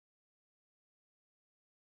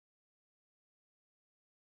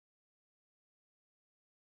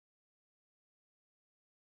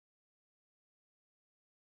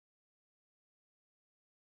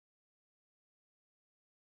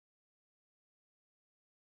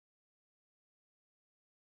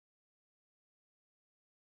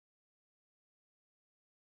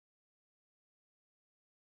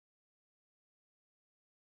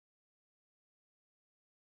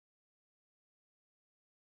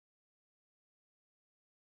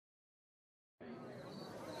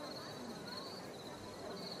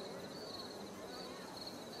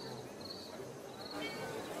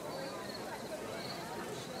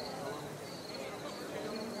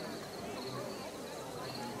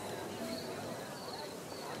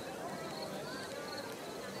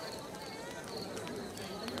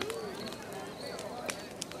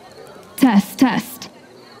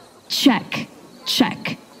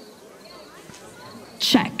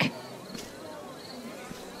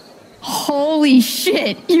Holy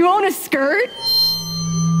shit, you own a skirt?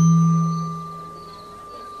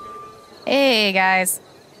 Hey, guys.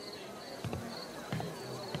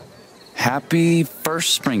 Happy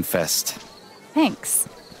first Springfest. Thanks.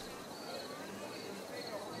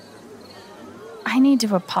 I need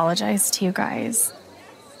to apologize to you guys.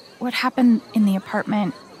 What happened in the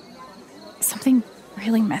apartment, something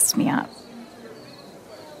really messed me up.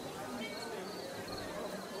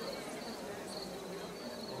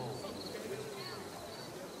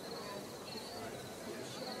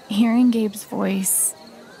 Hearing Gabe's voice,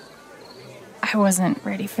 I wasn't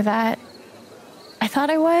ready for that. I thought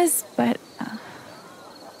I was, but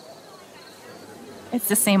it's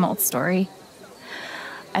the same old story.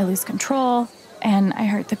 I lose control, and I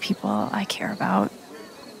hurt the people I care about.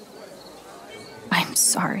 I'm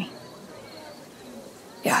sorry.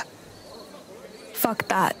 Yeah. Fuck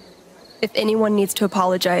that. If anyone needs to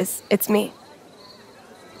apologize, it's me.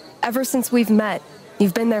 Ever since we've met,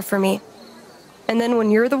 you've been there for me. And then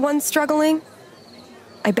when you're the one struggling,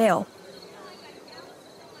 I bail.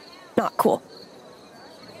 Not cool.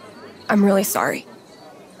 I'm really sorry.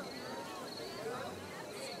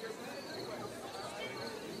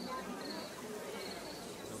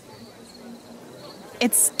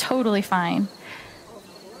 It's totally fine.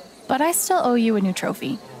 But I still owe you a new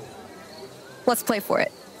trophy. Let's play for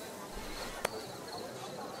it.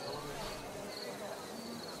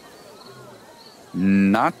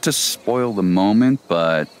 Not to spoil the moment,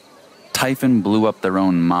 but Typhon blew up their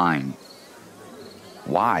own mine.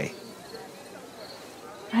 Why?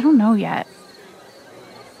 I don't know yet.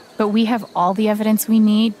 But we have all the evidence we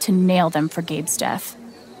need to nail them for Gabe's death.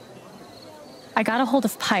 I got a hold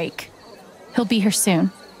of Pike. He'll be here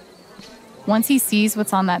soon. Once he sees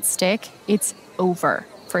what's on that stick, it's over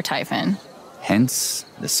for Typhon. Hence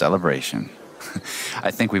the celebration.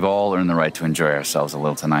 I think we've all earned the right to enjoy ourselves a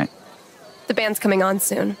little tonight. The band's coming on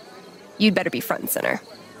soon. You'd better be front and center.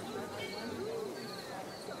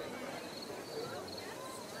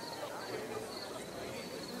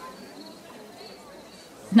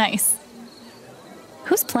 Nice.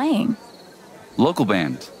 Who's playing? Local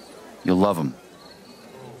band. You'll love them.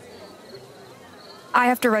 I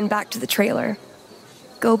have to run back to the trailer.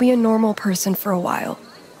 Go be a normal person for a while.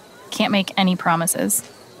 Can't make any promises.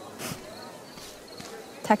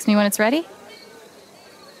 Text me when it's ready.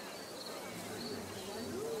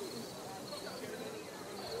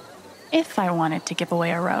 If I wanted to give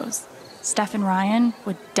away a rose, Steph and Ryan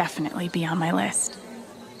would definitely be on my list.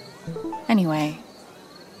 Anyway,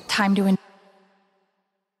 time to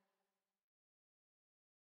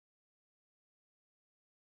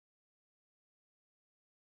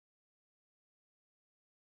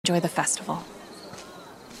enjoy the festival.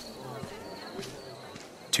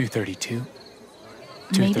 232.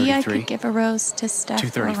 Maybe I 233. could give a rose to Steph or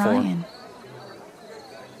 234. Ryan.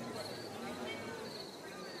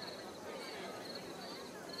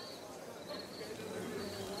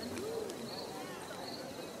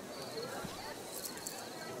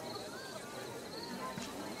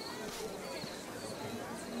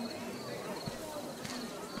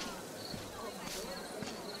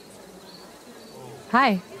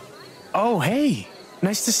 Hi. Oh, hey.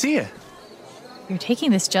 Nice to see you. You're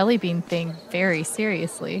taking this jelly bean thing very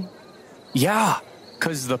seriously. Yeah,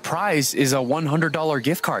 because the prize is a $100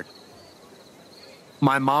 gift card.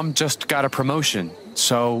 My mom just got a promotion,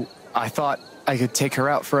 so I thought I could take her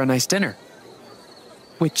out for a nice dinner.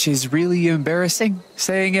 Which is really embarrassing,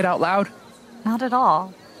 saying it out loud. Not at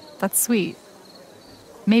all. That's sweet.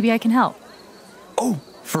 Maybe I can help. Oh,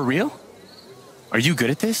 for real? Are you good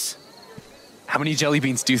at this? How many jelly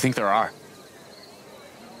beans do you think there are?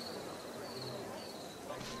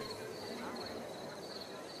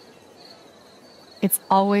 It's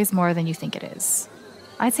always more than you think it is.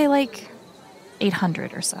 I'd say like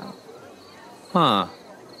 800 or so. Huh.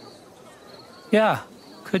 Yeah,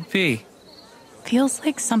 could be. Feels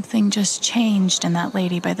like something just changed in that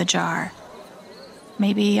lady by the jar.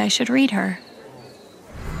 Maybe I should read her.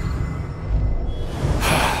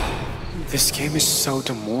 This game is so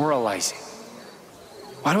demoralizing.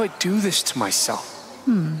 Why do I do this to myself?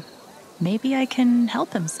 Maybe I can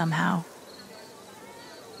help him somehow.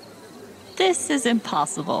 This is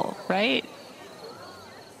impossible, right?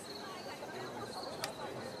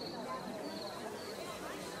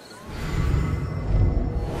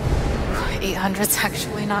 $800's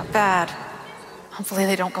actually not bad. Hopefully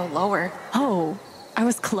they don't go lower. Oh, I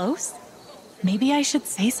was close? Maybe I should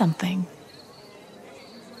say something.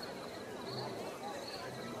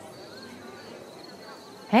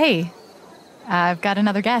 Hey, I've got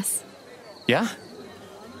another guess. Yeah?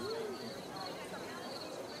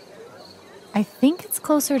 I think it's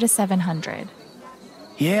closer to 700.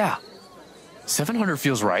 Yeah. 700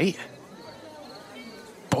 feels right.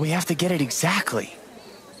 But we have to get it exactly.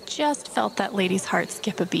 Just felt that lady's heart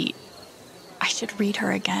skip a beat. I should read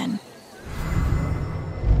her again.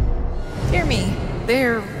 Dear me,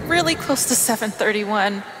 they're really close to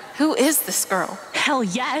 731. Who is this girl? Hell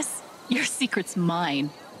yes! Your secret's mine.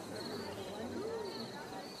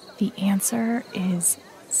 The answer is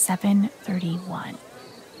 731.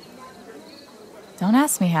 Don't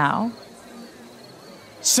ask me how.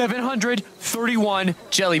 731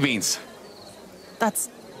 jelly beans. That's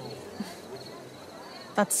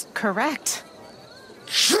correct.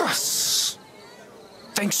 Yes!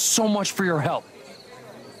 Thanks so much for your help.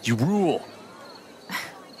 You rule.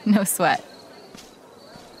 No sweat.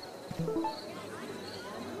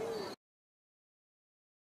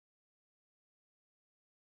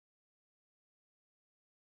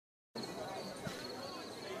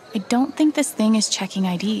 I don't think this thing is checking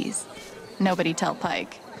IDs. Nobody tell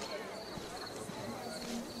Pike.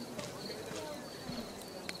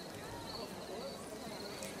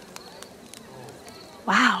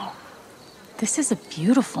 Wow, this is a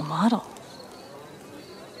beautiful model.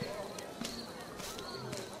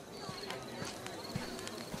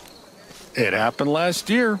 It happened last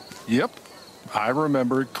year. Yep, I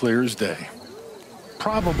remember it clear as day.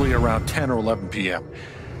 Probably around 10 or 11 p.m.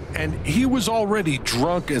 And he was already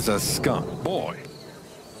drunk as a skunk, boy.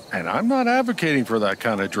 And I'm not advocating for that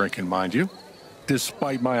kind of drinking, mind you.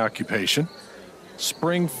 Despite my occupation,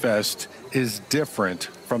 Springfest is different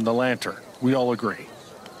from the Lantern. We all agree.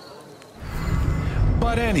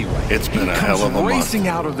 But anyway, It's been a hell of a racing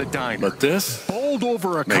month. out of the diner. But this bowled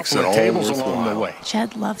over a makes couple it of all tables along the worthwhile. way.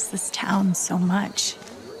 Jed loves this town so much.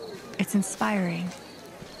 It's inspiring.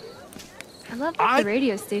 I love that the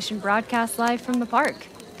radio station broadcasts live from the park.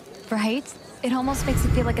 Right? It almost makes it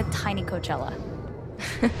feel like a tiny Coachella.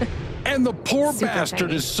 And the poor Super bastard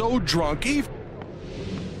tiny. is so drunk, he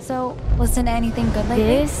So, listen to anything good lately?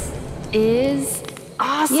 This is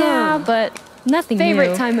awesome. Yeah, but Nothing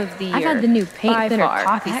favorite new. time of the year. I've had the new paint by thinner far.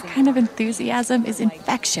 coffee. That kind of enthusiasm is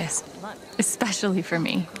infectious, especially for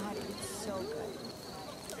me.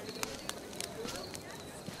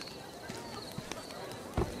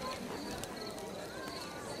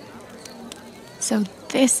 So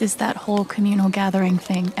this is that whole communal gathering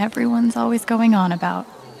thing everyone's always going on about.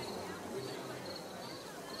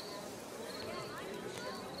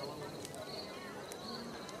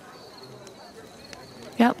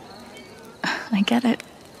 Yep, I get it.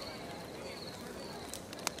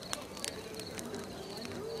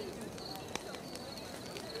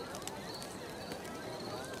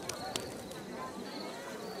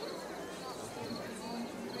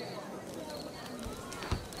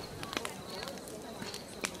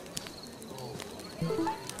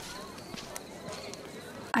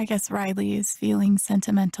 I guess Riley is feeling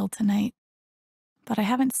sentimental tonight, but I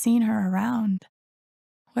haven't seen her around.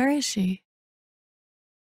 Where is she?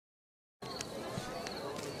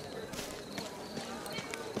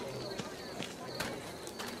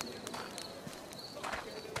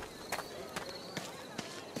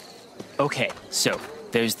 Okay, so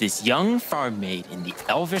there's this young farm maid in the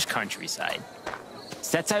elvish countryside.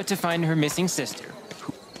 Sets out to find her missing sister.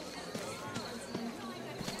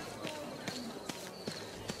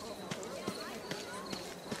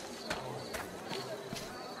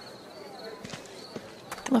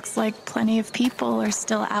 Looks like plenty of people are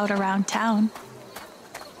still out around town.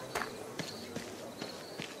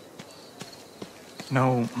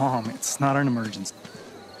 No, Mom, it's not an emergency.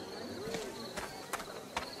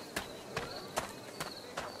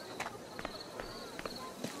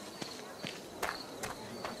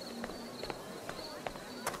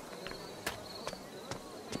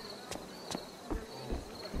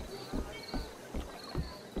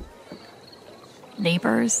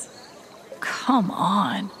 Neighbors? Come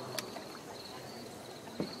on.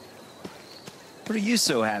 What are you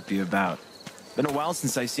so happy about? Been a while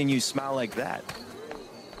since I seen you smile like that.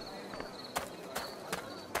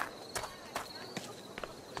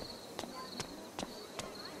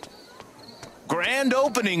 Grand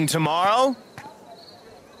opening tomorrow.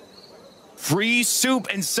 Free soup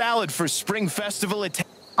and salad for Spring Festival at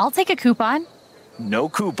I'll take a coupon. No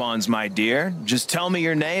coupons, my dear. Just tell me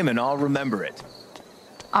your name and I'll remember it.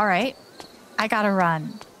 All right. I gotta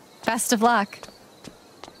run. Best of luck.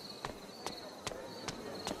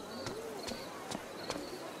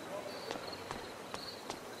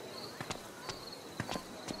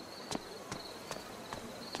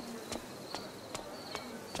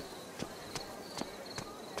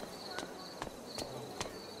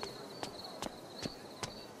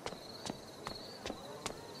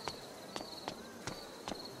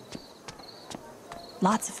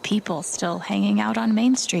 lots of people still hanging out on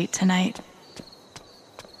Main Street tonight.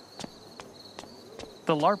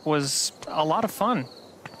 The LARP was a lot of fun.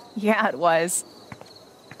 Yeah, it was.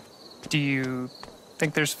 Do you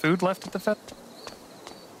think there's food left at the fest?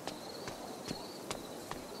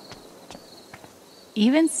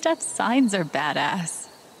 Even Steph's signs are badass.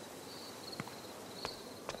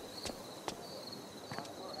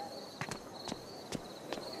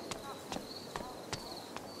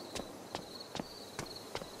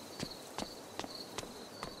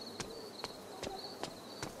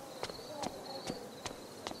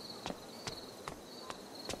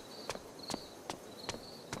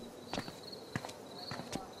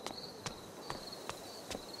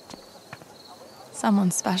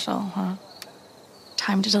 Someone special, huh?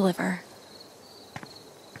 Time to deliver.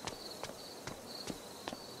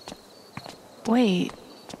 Wait,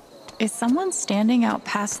 is someone standing out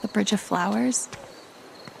past the Bridge of Flowers?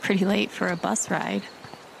 Pretty late for a bus ride.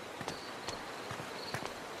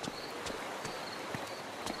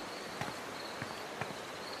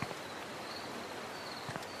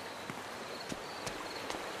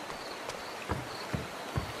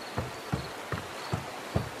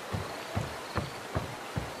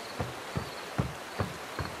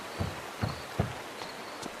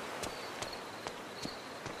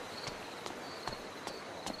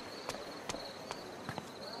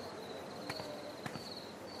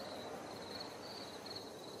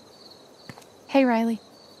 Hey, Riley.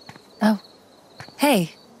 Oh.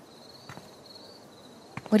 Hey.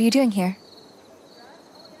 What are you doing here?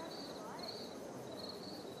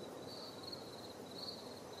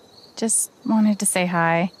 Just wanted to say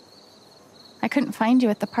hi. I couldn't find you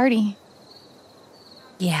at the party.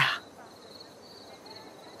 Yeah.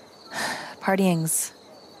 Partying's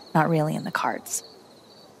not really in the cards.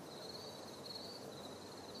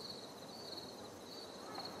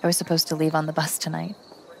 I was supposed to leave on the bus tonight.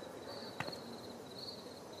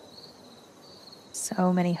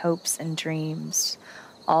 So many hopes and dreams,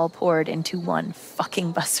 all poured into one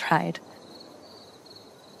fucking bus ride.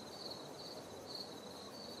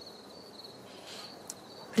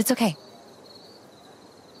 But it's okay.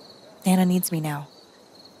 Nana needs me now.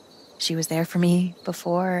 She was there for me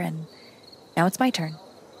before, and now it's my turn.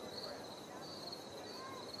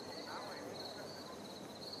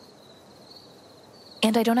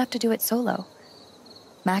 And I don't have to do it solo.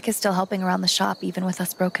 Mac is still helping around the shop, even with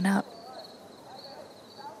us broken up.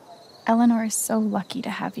 Eleanor is so lucky to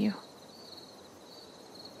have you.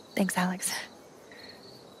 Thanks, Alex.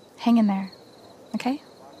 Hang in there, okay?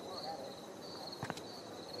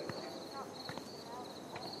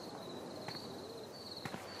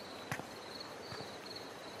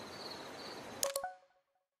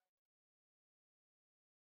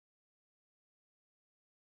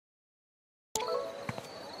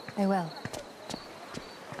 I will.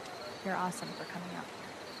 You're awesome for coming out.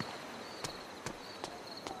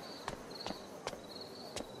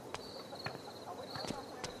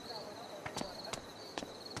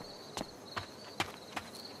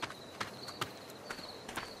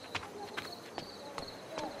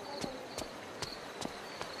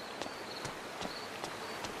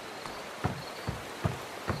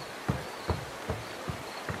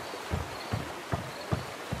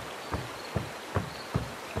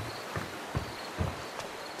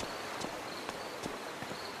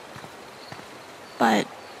 But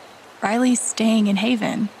Riley's staying in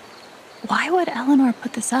Haven. Why would Eleanor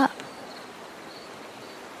put this up?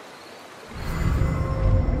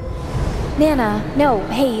 Nana, no,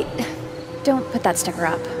 hey, don't put that sticker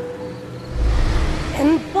up.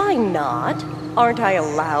 And why not? Aren't I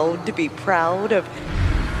allowed to be proud of...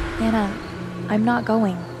 Nana, I'm not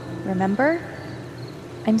going, remember?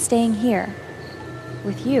 I'm staying here.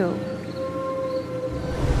 With you.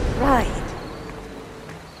 Right.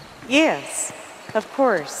 Yes, of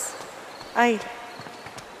course.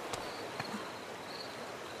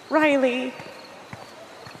 Riley.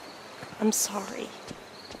 I'm sorry.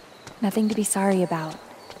 Nothing to be sorry about.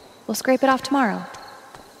 We'll scrape it off tomorrow.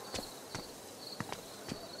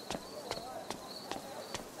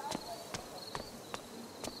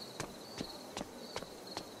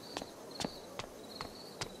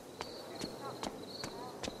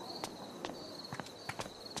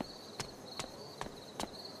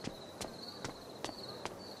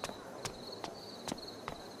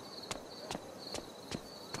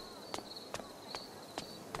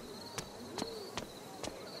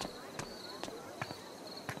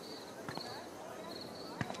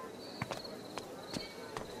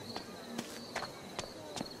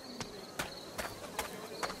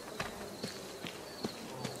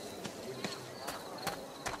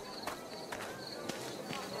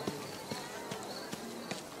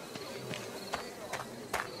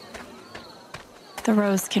 The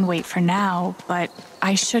rose can wait for now, but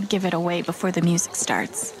I should give it away before the music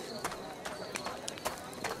starts.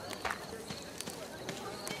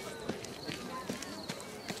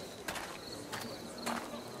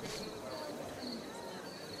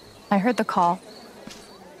 I heard the call.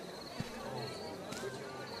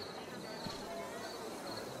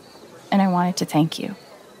 And I wanted to thank you.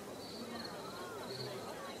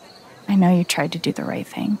 I know you tried to do the right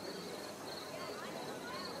thing.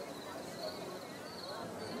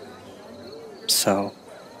 So,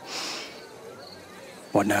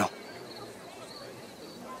 what now?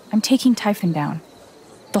 I'm taking Typhon down.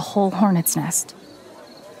 The whole hornet's nest.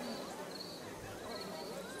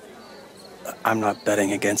 I'm not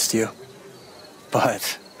betting against you,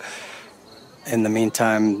 but in the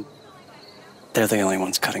meantime, they're the only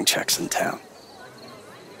ones cutting checks in town.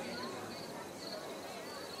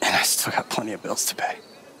 And I still got plenty of bills to pay.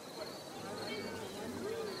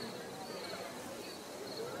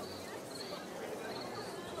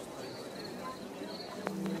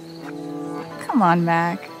 Come on,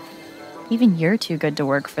 Mac. Even you're too good to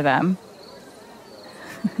work for them.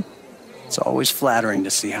 It's always flattering to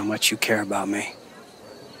see how much you care about me.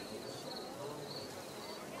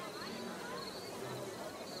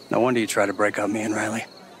 No wonder you try to break up me and Riley.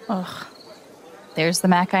 Ugh. There's the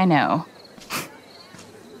Mac I know.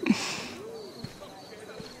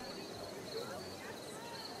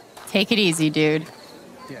 Take it easy, dude.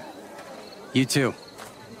 Yeah. You too.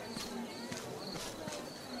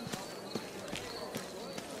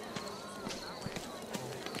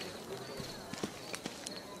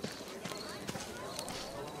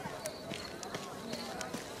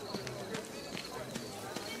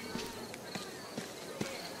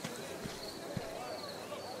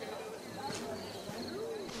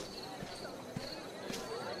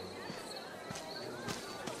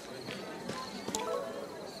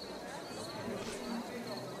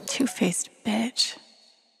 Two-faced bitch.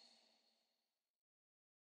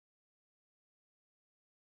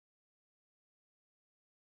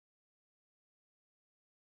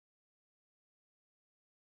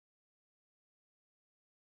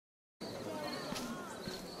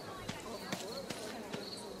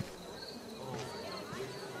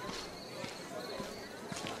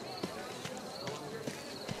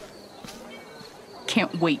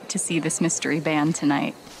 Can't wait to see this mystery band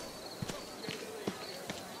tonight.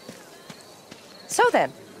 So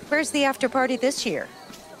then, where's the after party this year?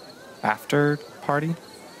 After party?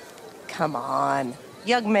 Come on,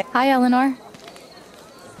 young man. Hi, Eleanor.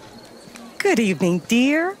 Good evening,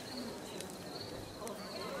 dear.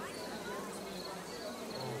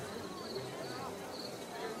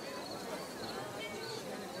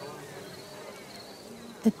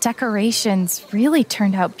 The decorations really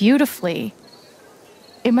turned out beautifully.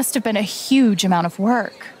 It must have been a huge amount of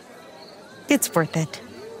work. It's worth it.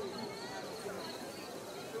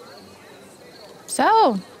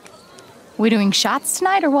 So, we doing shots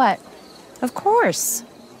tonight or what? Of course.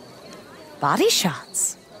 Body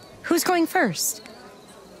shots. Who's going first?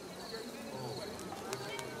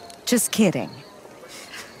 Just kidding.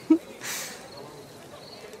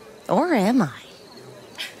 Or am I?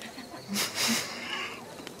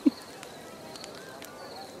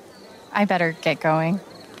 I better get going.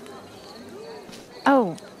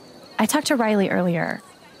 Oh, I talked to Riley earlier.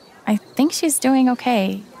 I think she's doing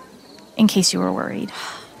okay, in case you were worried.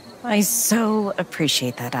 I so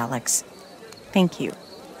appreciate that, Alex. Thank you.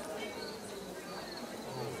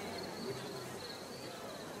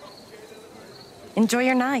 Enjoy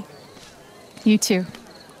your night. You too.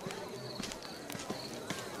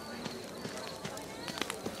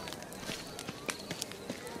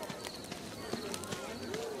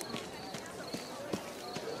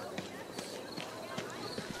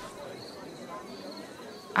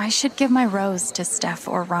 I should give my rose to Steph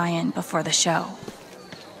or Ryan before the show.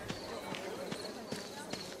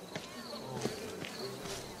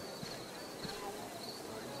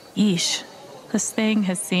 Yeesh, this thing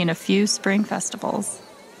has seen a few spring festivals.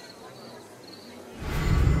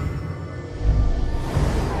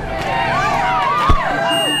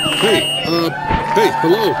 Hey,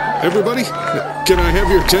 hello, everybody. Can I have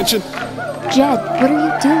your attention? Jed, what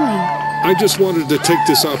are you doing? I just wanted to take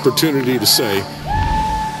this opportunity to say,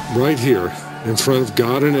 right here, in front of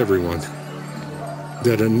God and everyone,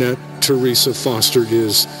 that Annette Teresa Foster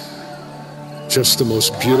is just the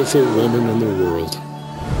most beautiful woman in the world.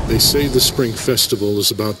 They say the Spring Festival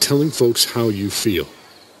is about telling folks how you feel.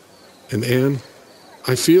 And Anne,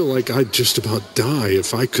 I feel like I'd just about die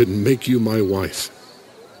if I couldn't make you my wife.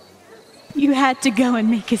 You had to go and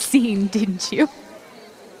make a scene, didn't you?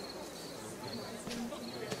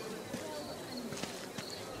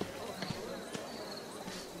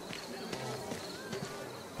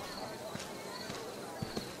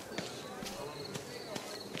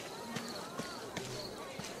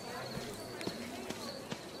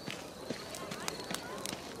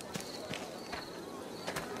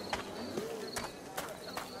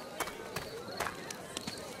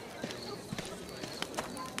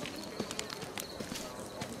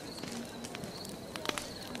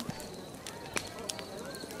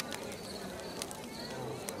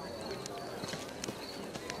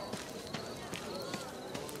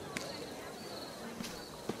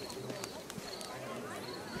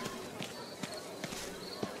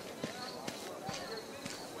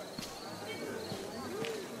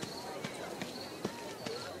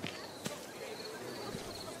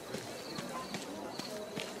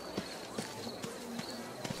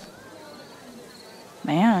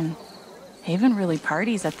 Man, Haven really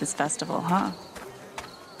parties at this festival, huh?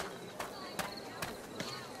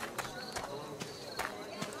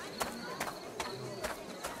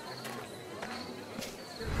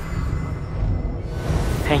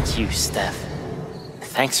 Thank you, Steph.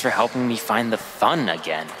 Thanks for helping me find the fun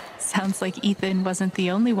again. Sounds like Ethan wasn't the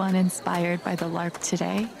only one inspired by the LARP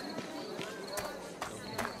today.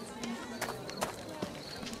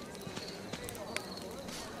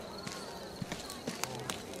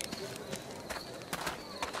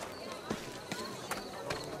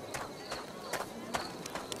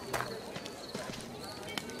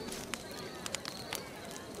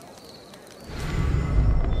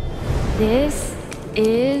 This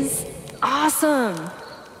is awesome.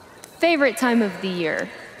 Favorite time of the year,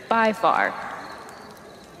 by far.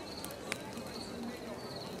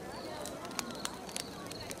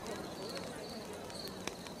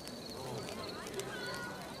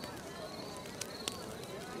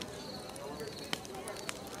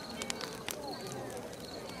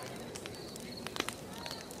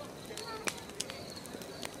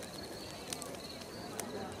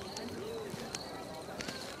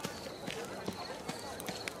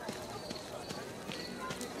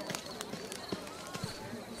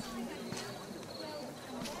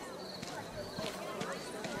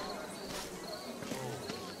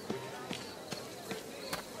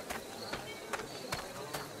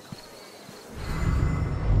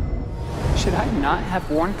 Should I not have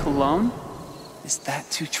worn cologne? Is that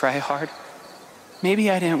too try-hard? Maybe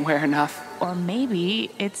I didn't wear enough. Or maybe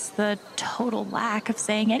it's the total lack of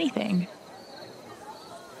saying anything.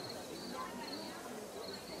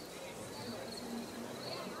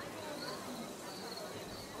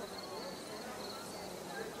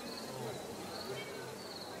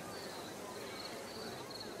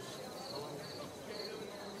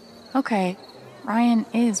 Okay, Ryan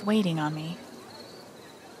is waiting on me.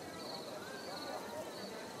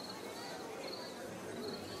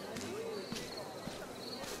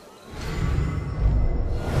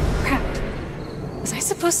 Was I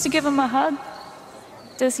supposed to give him a hug?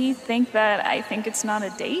 Does he think that I think it's not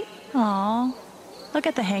a date? Aw, look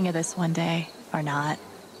at the hang of this one day, or not.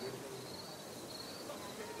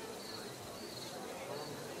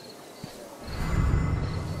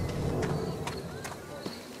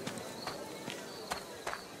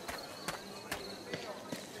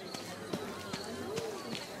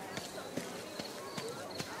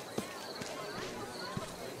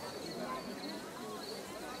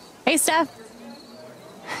 Hey, Steph.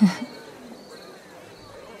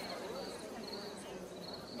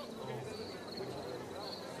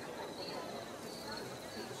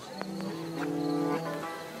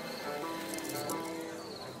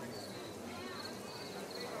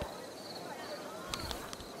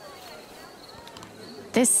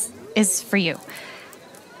 This is for you.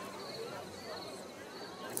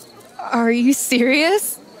 Are you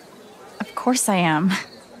serious? Of course I am.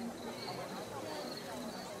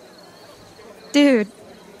 Dude,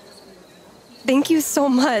 thank you so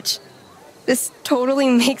much. This totally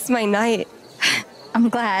makes my night. I'm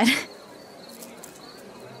glad.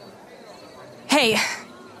 Hey,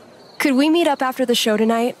 could we meet up after the show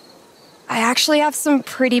tonight? I actually have some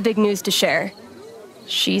pretty big news to share.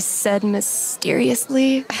 She said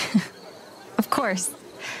mysteriously. Of course.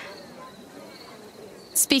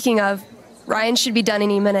 Speaking of, Ryan should be done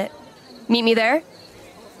any minute. Meet me there?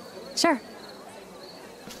 Sure.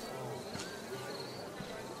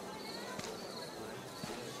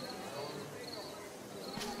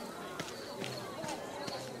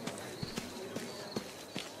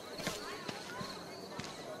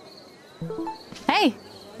 Hey.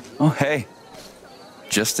 Oh, hey.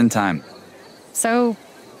 Just in time. So,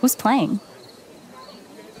 who's playing?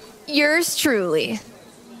 Yours truly.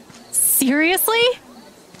 Seriously?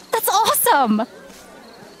 That's awesome!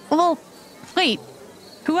 Well, wait,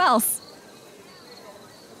 who else?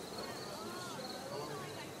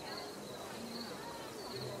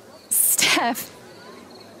 Steph.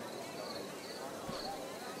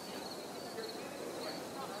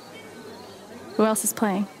 Who else is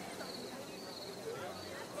playing?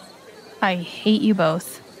 I hate you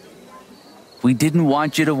both. We didn't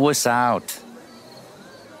want you to wuss out.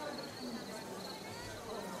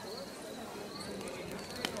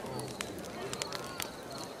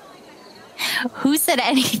 Who said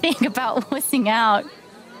anything about wussing out?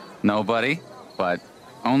 Nobody, but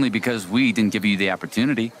only because we didn't give you the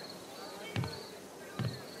opportunity.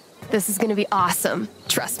 This is gonna be awesome.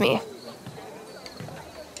 Trust me.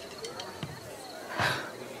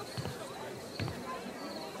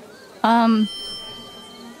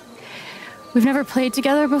 We've never played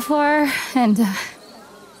together before, and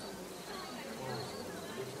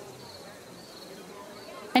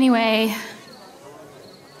Anyway,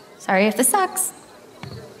 sorry if this sucks.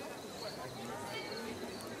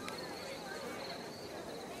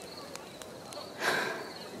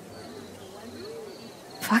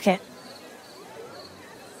 Fuck it.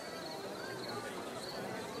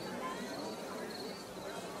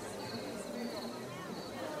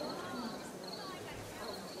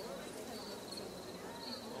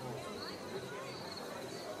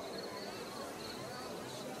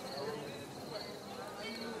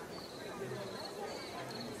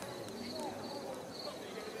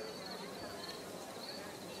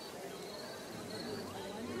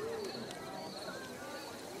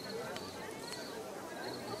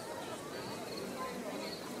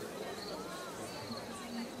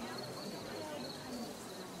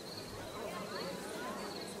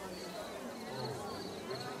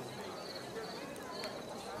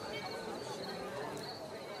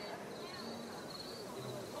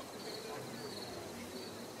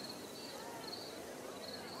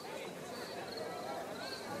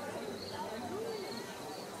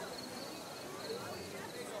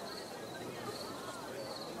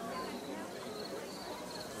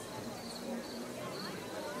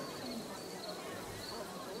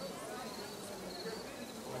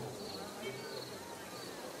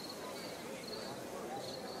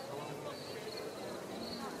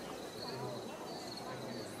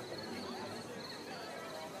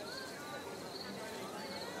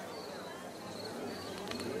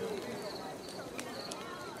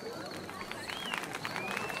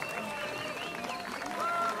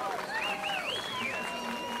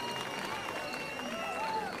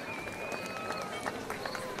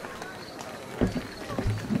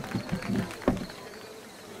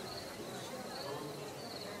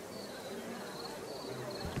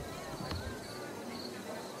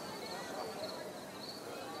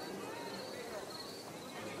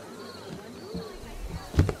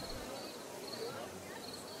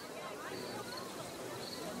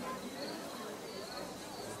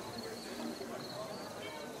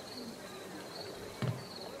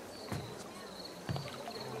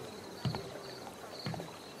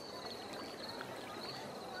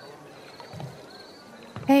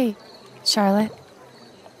 Hey, Charlotte.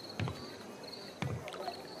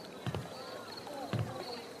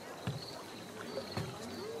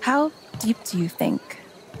 How deep do you think?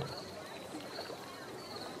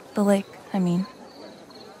 The lake, I mean.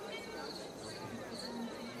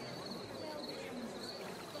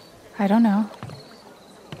 I don't know.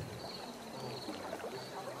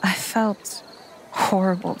 I felt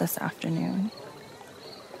horrible this afternoon.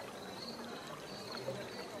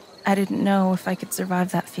 I didn't know if I could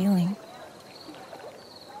survive that feeling.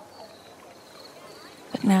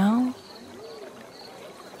 But now,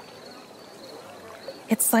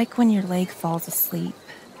 it's like when your leg falls asleep.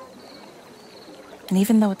 And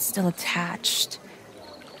even though it's still attached,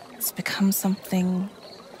 it's become something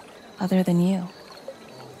other than you.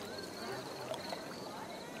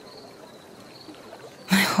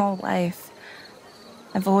 My whole life,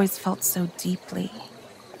 I've always felt so deeply.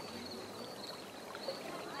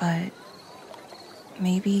 But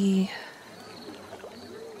maybe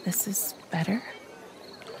this is better?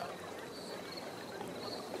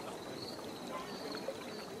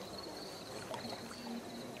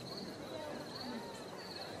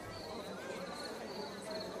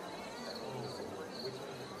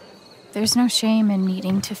 There's no shame in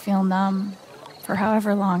needing to feel numb for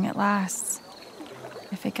however long it lasts,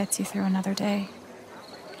 if it gets you through another day.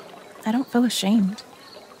 I don't feel ashamed.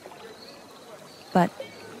 But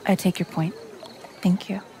I take your point. Thank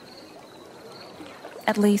you.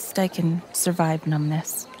 At least I can survive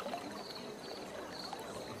numbness.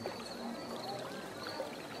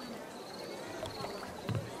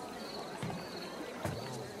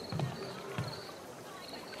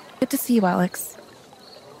 Good to see you, Alex.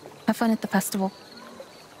 Have fun at the festival.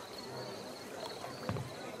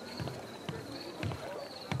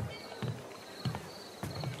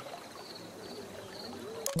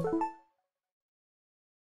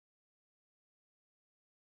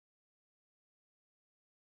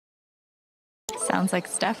 Sounds like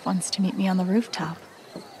Steph wants to meet me on the rooftop.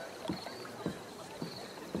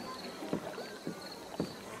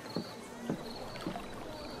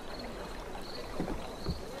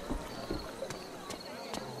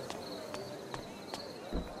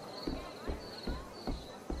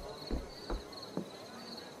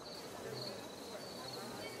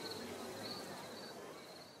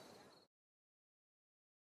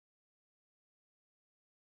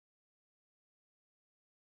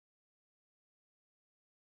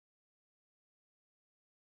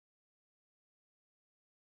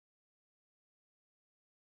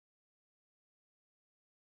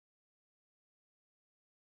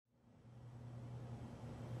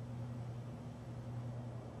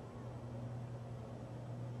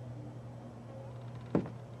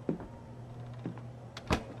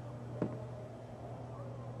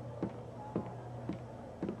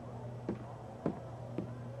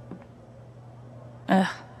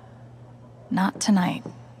 Not tonight.